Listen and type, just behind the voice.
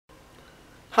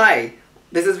Hi,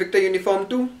 this is Victor Uniform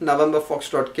 2, November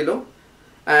Foxtrot Kilo,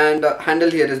 and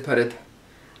handle here is Bharat.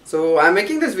 So I'm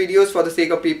making these videos for the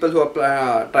sake of people who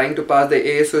are trying to pass the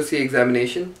ASOC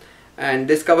examination, and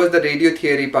this covers the radio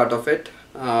theory part of it.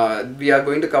 We are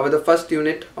going to cover the first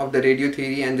unit of the radio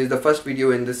theory, and this is the first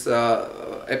video in this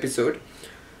episode.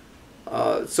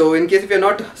 So in case if you're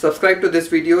not subscribed to these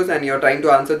videos and you're trying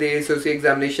to answer the ASOC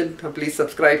examination, please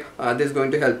subscribe. This is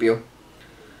going to help you.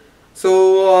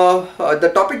 So the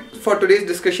topic for today's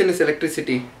discussion is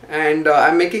electricity, and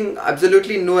I'm making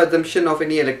absolutely no assumption of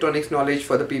any electronics knowledge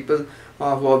for the people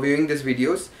who are viewing these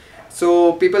videos.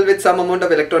 So people with some amount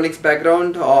of electronics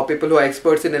background or people who are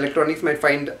experts in electronics might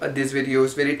find these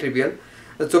videos very trivial.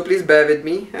 So please bear with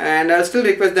me, and I'll still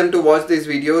request them to watch these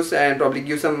videos and probably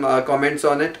give some comments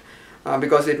on it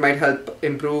because it might help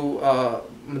improve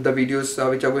the videos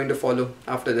which are going to follow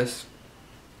after this.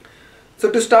 So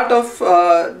to start off,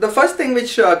 the first thing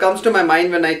which comes to my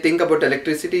mind when I think about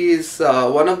electricity is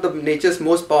one of the nature's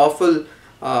most powerful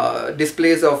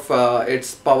displays of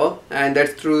its power, and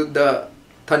that's through the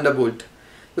thunderbolt.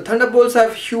 The thunderbolts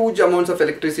have huge amounts of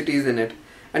electricity in it,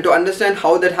 and to understand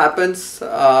how that happens,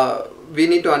 we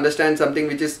need to understand something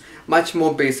which is much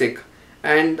more basic,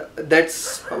 and that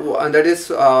is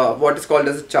what is called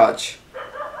as a charge.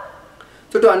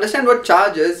 So to understand what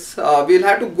charge is, we'll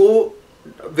have to go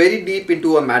very deep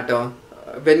into a matter.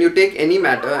 When you take any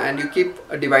matter and you keep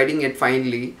dividing it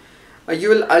finely, you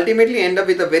will ultimately end up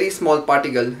with a very small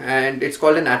particle, and it's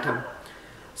called an atom.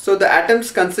 So the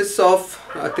atoms consists of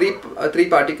three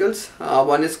particles.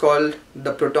 One is called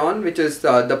the proton, which is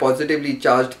the positively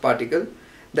charged particle.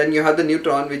 Then you have the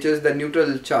neutron, which is the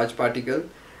neutral charged particle,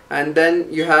 and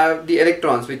then you have the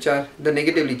electrons, which are the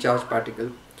negatively charged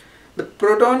particle. The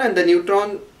proton and the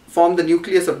neutron form the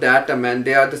nucleus of the atom, and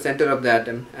they are the center of the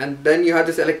atom, and then you have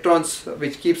this electrons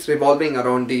which keeps revolving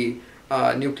around the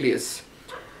nucleus.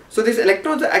 So these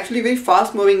electrons are actually very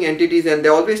fast moving entities, and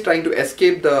they're always trying to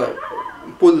escape the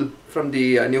pull from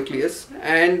the nucleus,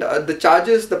 and the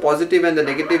charges, the positive and the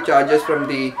negative charges from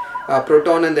the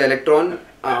proton and the electron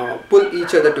pull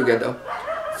each other together.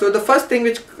 So the first thing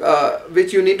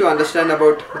which you need to understand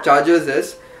about charges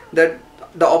is that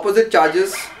the opposite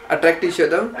charges attract each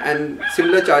other and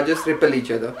similar charges repel each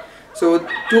other. So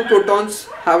two protons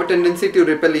have a tendency to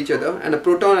repel each other, and a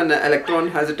proton and an electron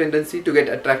has a tendency to get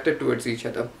attracted towards each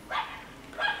other.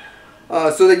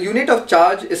 So the unit of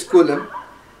charge is coulomb.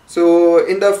 So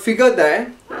in the figure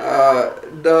there,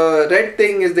 the red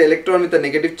thing is the electron with a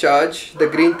negative charge, the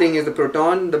green thing is the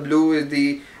proton, the blue is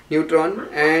the neutron,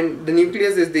 and the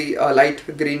nucleus is the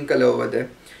light green color over there.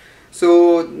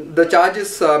 So the charge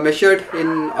is measured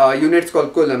in units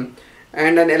called coulomb,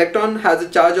 and an electron has a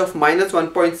charge of minus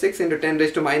 1.6 into 10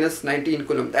 raised to minus 19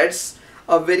 coulomb. That's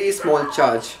a very small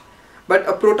charge. But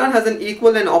a proton has an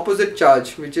equal and opposite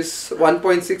charge, which is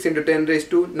 1.6 into 10 raised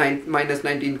to minus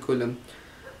 19 coulomb.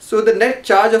 So the net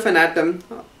charge of an atom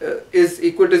is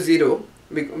equal to 0.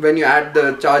 When you add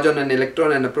the charge on an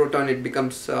electron and a proton, it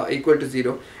becomes equal to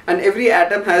 0, and every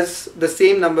atom has the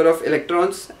same number of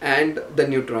electrons and the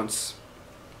neutrons.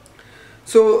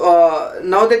 So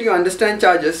now that you understand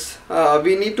charges,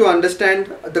 we need to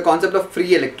understand the concept of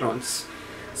free electrons.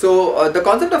 So the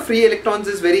concept of free electrons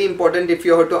is very important if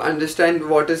you have to understand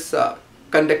what is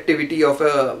conductivity of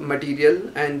a material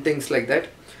and things like that.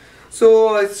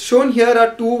 So shown here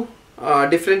are two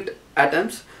different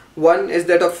atoms. One is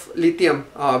that of lithium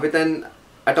with an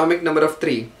atomic number of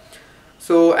 3.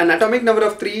 So an atomic number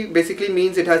of 3 basically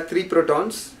means it has 3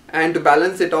 protons, and to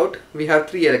balance it out we have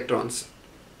 3 electrons.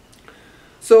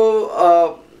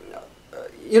 So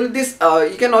this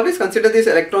you can always consider these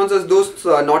electrons as those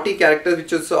naughty characters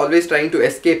which is always trying to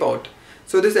escape out.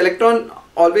 So this electron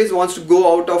always wants to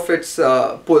go out of its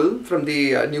pull from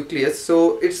the nucleus,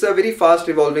 so it's a very fast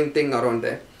revolving thing around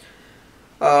there.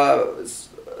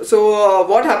 So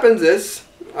what happens is,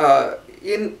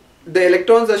 in the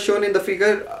electrons are shown in the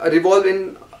figure revolve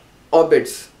in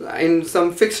orbits in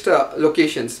some fixed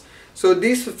locations. So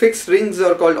these fixed rings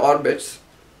are called orbits,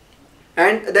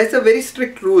 and that's a very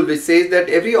strict rule which says that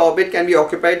every orbit can be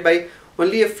occupied by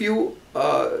only a few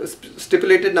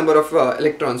stipulated number of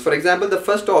electrons. For example, the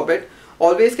first orbit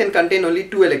always can contain only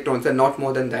 2 electrons and not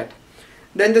more than that.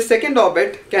 Then the second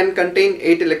orbit can contain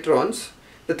 8 electrons.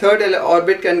 The third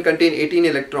orbit can contain 18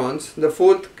 electrons, the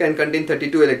fourth can contain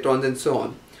 32 electrons, and so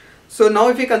on. So now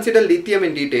if we consider lithium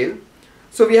in detail,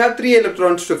 so we have 3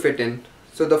 electrons to fit in.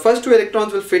 So the first 2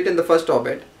 electrons will fit in the first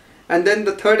orbit, and then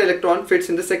the third electron fits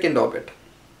in the second orbit.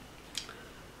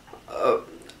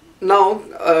 Now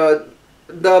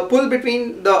the pull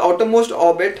between the outermost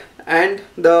orbit and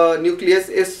the nucleus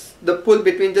is the pull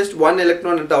between just one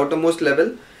electron at the outermost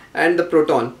level and the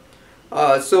proton.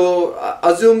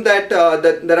 Assume that,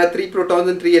 there are 3 protons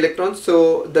and 3 electrons,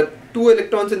 so the 2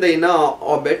 electrons in the inner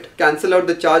orbit cancel out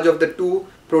the charge of the 2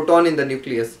 proton in the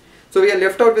nucleus. So we are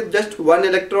left out with just 1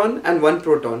 electron and 1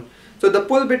 proton. So the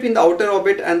pull between the outer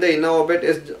orbit and the inner orbit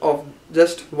is of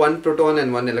just 1 proton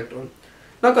and 1 electron.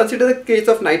 Now consider the case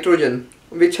of nitrogen,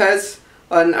 which has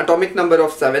an atomic number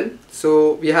of 7.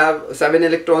 So we have 7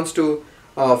 electrons to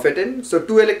fit in. So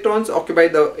 2 electrons occupy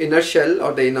the inner shell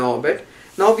or the inner orbit.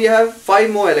 Now we have 5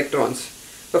 more electrons.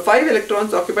 So 5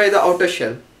 electrons occupy the outer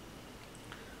shell.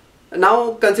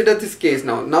 Now consider this case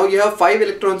now. Now you have 5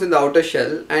 electrons in the outer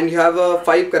shell and you have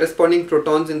 5 corresponding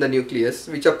protons in the nucleus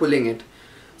which are pulling it.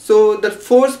 So the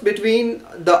force between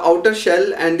the outer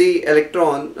shell and the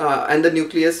electron and the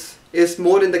nucleus is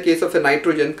more in the case of a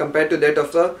nitrogen compared to that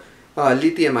of a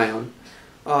lithium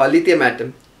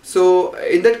atom. So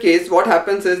in that case, what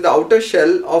happens is the outer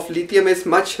shell of lithium is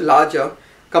much larger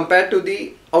compared to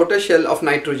the outer shell of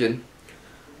nitrogen.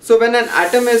 So when an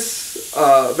atom is,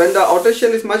 when the outer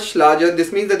shell is much larger,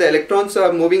 this means that the electrons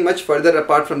are moving much further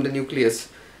apart from the nucleus.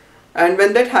 And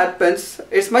when that happens,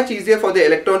 it's much easier for the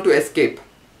electron to escape.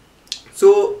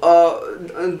 So,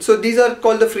 so these are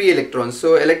called the free electrons.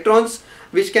 So electrons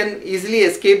which can easily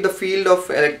escape the field of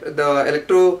the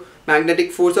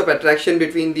electromagnetic force of attraction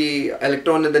between the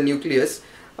electron and the nucleus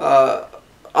are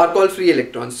called free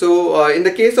electrons. So in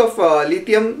the case of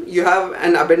lithium, you have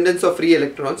an abundance of free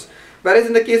electrons, whereas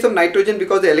in the case of nitrogen,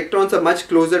 because the electrons are much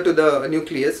closer to the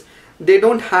nucleus, they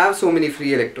don't have so many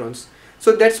free electrons.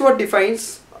 So that's what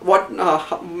defines what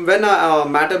when a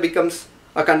matter becomes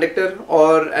a conductor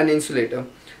or an insulator.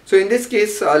 So in this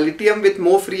case, lithium with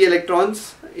more free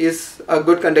electrons is a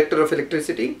good conductor of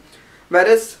electricity,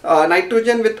 whereas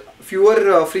nitrogen with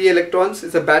fewer free electrons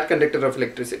is a bad conductor of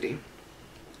electricity.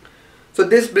 So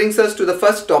this brings us to the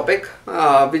first topic,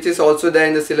 which is also there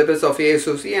in the syllabus of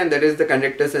ASOC, and that is the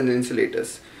conductors and the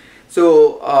insulators.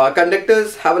 So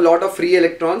conductors have a lot of free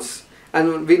electrons,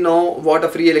 and we know what a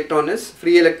free electron is.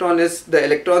 Free electron is the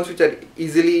electrons which are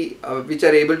easily, which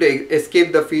are able to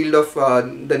escape the field of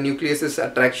the nucleus's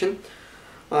attraction.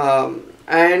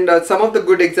 And some of the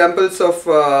good examples of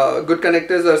good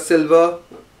conductors are silver,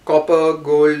 copper,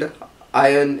 gold,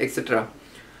 iron, etc.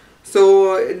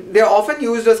 So they are often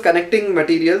used as connecting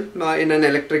material in an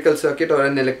electrical circuit or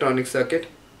an electronic circuit.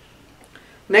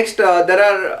 Next, there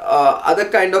are other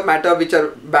kind of matter which are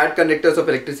bad conductors of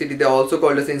electricity. They are also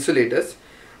called as insulators.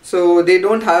 So they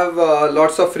don't have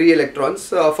lots of free electrons.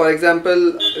 For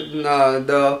example,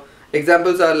 the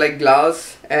examples are like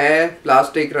glass, air,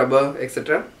 plastic, rubber,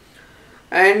 etc.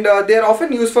 And they are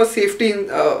often used for safety,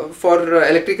 for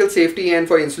electrical safety and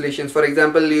for insulations. For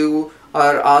example, you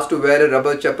are asked to wear a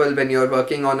rubber chappal when you are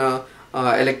working on a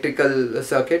electrical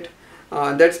circuit.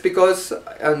 That's because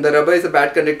the rubber is a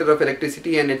bad conductor of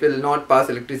electricity and it will not pass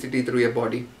electricity through your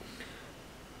body.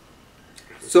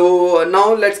 So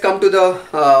now let's come to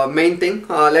the main thing.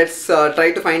 Let's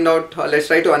try to find out, let's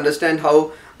try to understand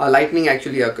how lightning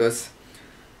actually occurs.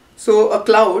 So a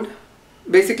cloud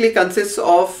basically consists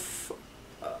of,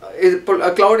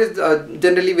 a cloud is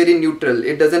generally very neutral.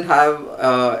 It doesn't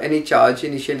have any charge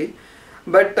initially.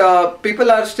 But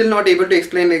people are still not able to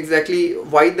explain exactly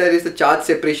why there is a charge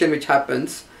separation which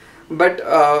happens. But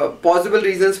possible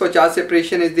reasons for charge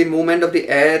separation is the movement of the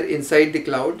air inside the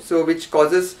cloud, so which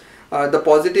causes the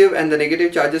positive and the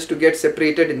negative charges to get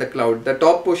separated in the cloud. The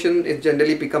top portion is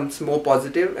generally becomes more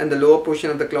positive and the lower portion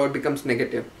of the cloud becomes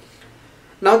negative.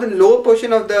 Now the lower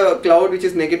portion of the cloud, which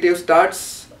is negative,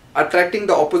 starts attracting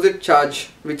the opposite charge,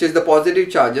 which is the positive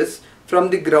charges,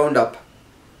 from the ground up.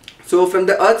 So from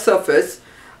the Earth's surface,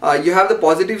 you have the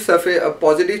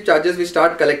positive charges which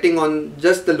start collecting on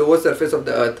just the lower surface of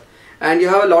the Earth, and you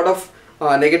have a lot of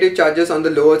negative charges on the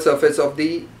lower surface of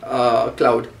the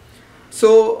cloud.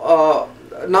 So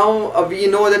now we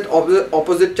know that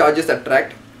opposite charges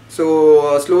attract.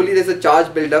 So slowly there's a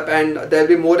charge build up, and there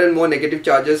will be more and more negative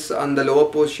charges on the lower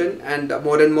portion and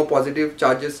more positive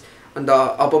charges on the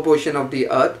upper portion of the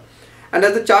Earth. And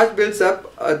as the charge builds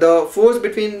up, the force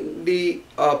between the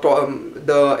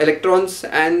electrons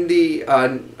and the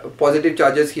positive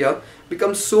charges here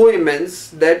becomes so immense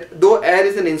that though air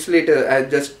is an insulator,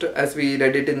 just as we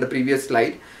read it in the previous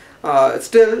slide,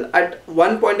 still at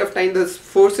one point of time the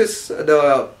force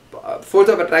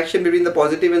of attraction between the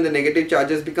positive and the negative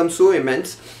charges becomes so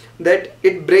immense that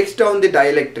it breaks down the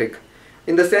dielectric,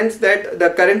 in the sense that the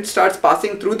current starts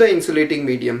passing through the insulating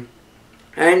medium,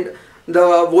 and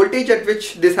the voltage at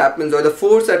which this happens, or the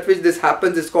force at which this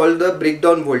happens, is called the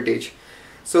breakdown voltage.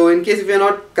 So in case if you are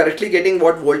not correctly getting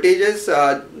what voltage is,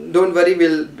 don't worry,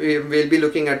 we'll be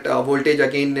looking at voltage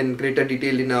again in greater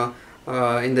detail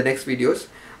in the next videos.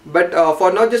 But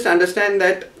for now, just understand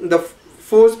that the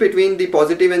force between the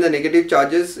positive and the negative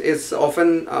charges is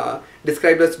often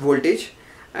described as voltage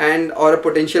and or a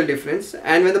potential difference.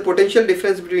 And when the potential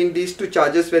difference between these two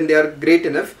charges, when they are great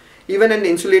enough, even an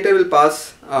insulator will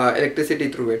pass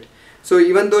electricity through it. So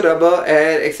even though rubber,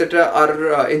 air, etc.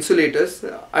 are insulators,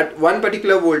 at one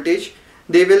particular voltage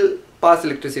they will pass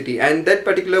electricity, and that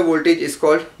particular voltage is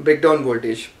called breakdown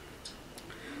voltage.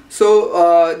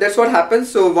 So that's what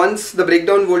happens. So once the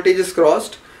breakdown voltage is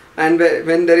crossed, and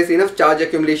when there is enough charge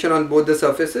accumulation on both the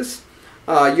surfaces,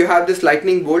 you have this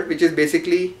lightning bolt, which is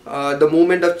basically the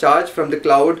movement of charge from the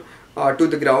cloud to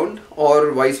the ground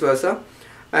or vice versa.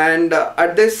 And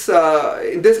at this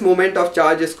moment of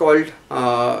charge is called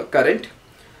current.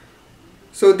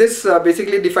 So this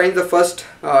basically defines the first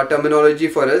terminology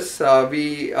for us, and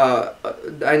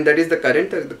that is the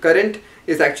current. The current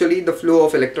is actually the flow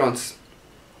of electrons,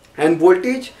 and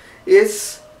voltage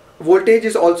is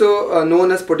also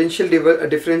known as potential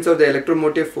difference of the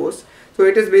electromotive force. So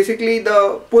it is basically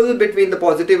the pull between the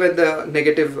positive and the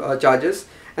negative charges,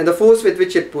 and the force with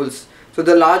which it pulls. So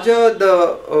the larger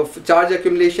the charge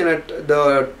accumulation at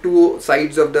the two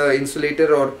sides of the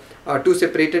insulator or two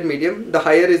separated medium, the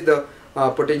higher is the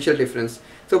potential difference.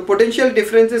 So potential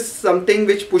difference is something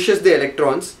which pushes the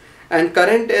electrons, and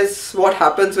current is what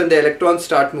happens when the electrons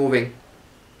start moving.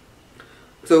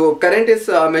 So current is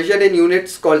measured in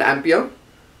units called ampere,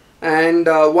 and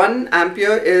 1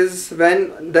 ampere is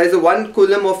when there is a 1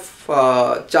 coulomb of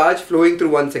charge flowing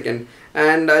through 1 second.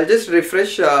 And I'll just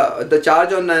refresh, the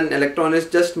charge on an electron is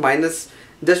just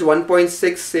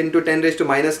 1.6 into 10 raised to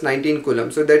minus 19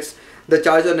 coulomb. So that's the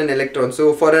charge on an electron.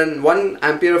 So for an 1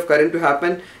 ampere of current to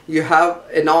happen, you have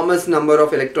enormous number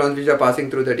of electrons which are passing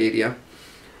through that area.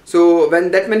 So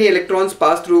when that many electrons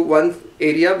pass through one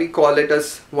area, we call it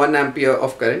as 1 ampere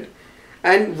of current.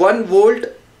 And 1 volt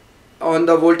on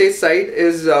the voltage side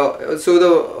is so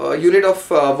the unit of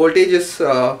voltage is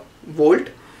volt,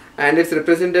 and it's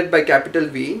represented by capital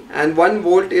V, and 1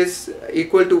 volt is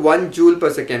equal to 1 joule per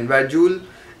second, where joule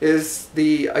is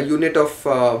the unit of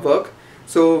work.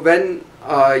 So when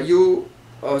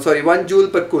 1 joule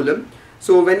per coulomb.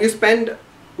 So when you spend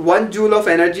 1 joule of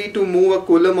energy to move a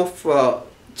coulomb of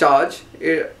charge,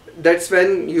 that's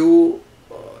when you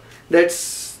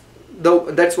that's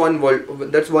 1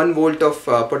 volt. That's 1 volt of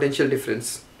potential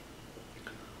difference.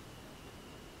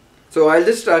 So I'll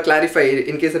just clarify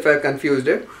in case if I have confused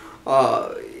it.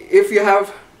 If you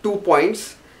have 2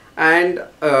 points and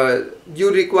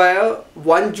you require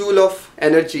 1 joule of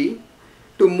energy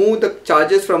to move the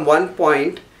charges from one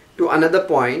point to another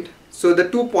point, so the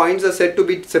 2 points are said to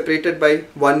be separated by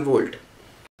 1 volt.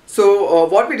 So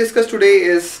what we discussed today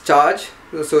is charge.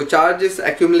 So charge is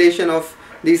accumulation of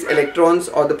these electrons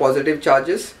or the positive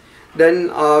charges.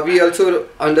 Then we also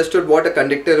understood what a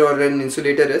conductor or an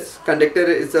insulator is. Conductor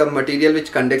is a material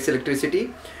which conducts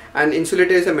electricity, and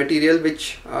insulator is a material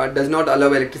which does not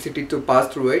allow electricity to pass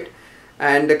through it.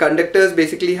 And the conductors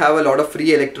basically have a lot of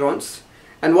free electrons.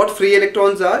 And what free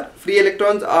electrons are? Free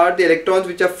electrons are the electrons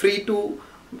which are free to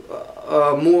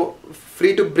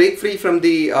break free from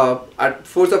the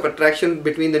force of attraction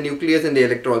between the nucleus and the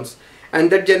electrons. And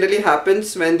that generally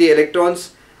happens when the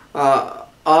electrons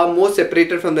are more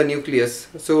separated from the nucleus.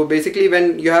 So basically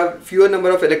when you have fewer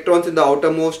number of electrons in the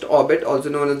outermost orbit, also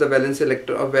known as the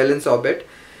valence orbit,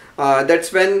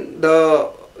 that's when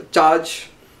the charge,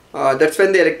 that's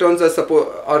when the electrons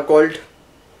are called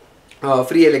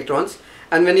free electrons.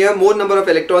 And when you have more number of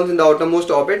electrons in the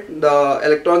outermost orbit, the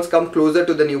electrons come closer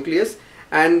to the nucleus,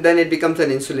 and then it becomes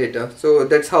an insulator. So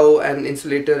that's how an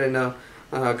insulator and a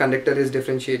conductor is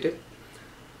differentiated.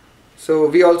 So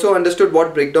we also understood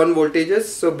what breakdown voltage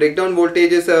is. So breakdown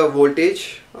voltage is a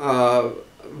voltage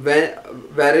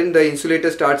wherein the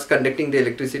insulator starts conducting the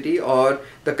electricity, or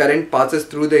the current passes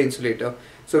through the insulator.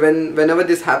 So whenever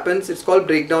this happens, it's called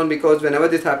breakdown, because whenever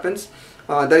this happens,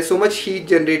 there is so much heat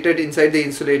generated inside the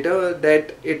insulator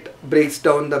that it breaks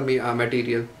down the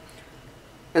material.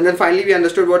 And then finally we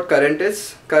understood what current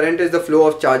is. Current is the flow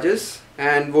of charges,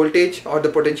 and voltage or the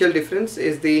potential difference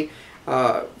is the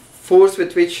force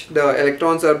with which the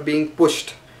electrons are being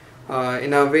pushed.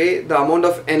 In a way, the amount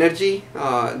of energy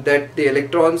that the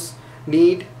electrons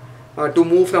need to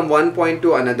move from one point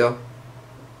to another.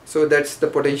 So that's the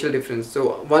potential difference.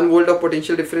 So 1 volt of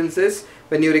potential difference is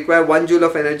when you require 1 joule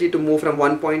of energy to move from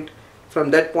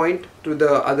that point to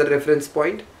the other reference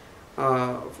point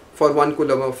for 1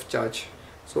 coulomb of charge.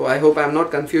 So I hope I am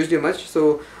not confused you much.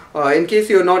 So in case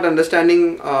you are not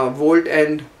understanding volt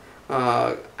and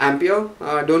ampere.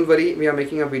 Don't worry, we are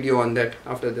making a video on that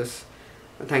after this.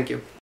 Thank you.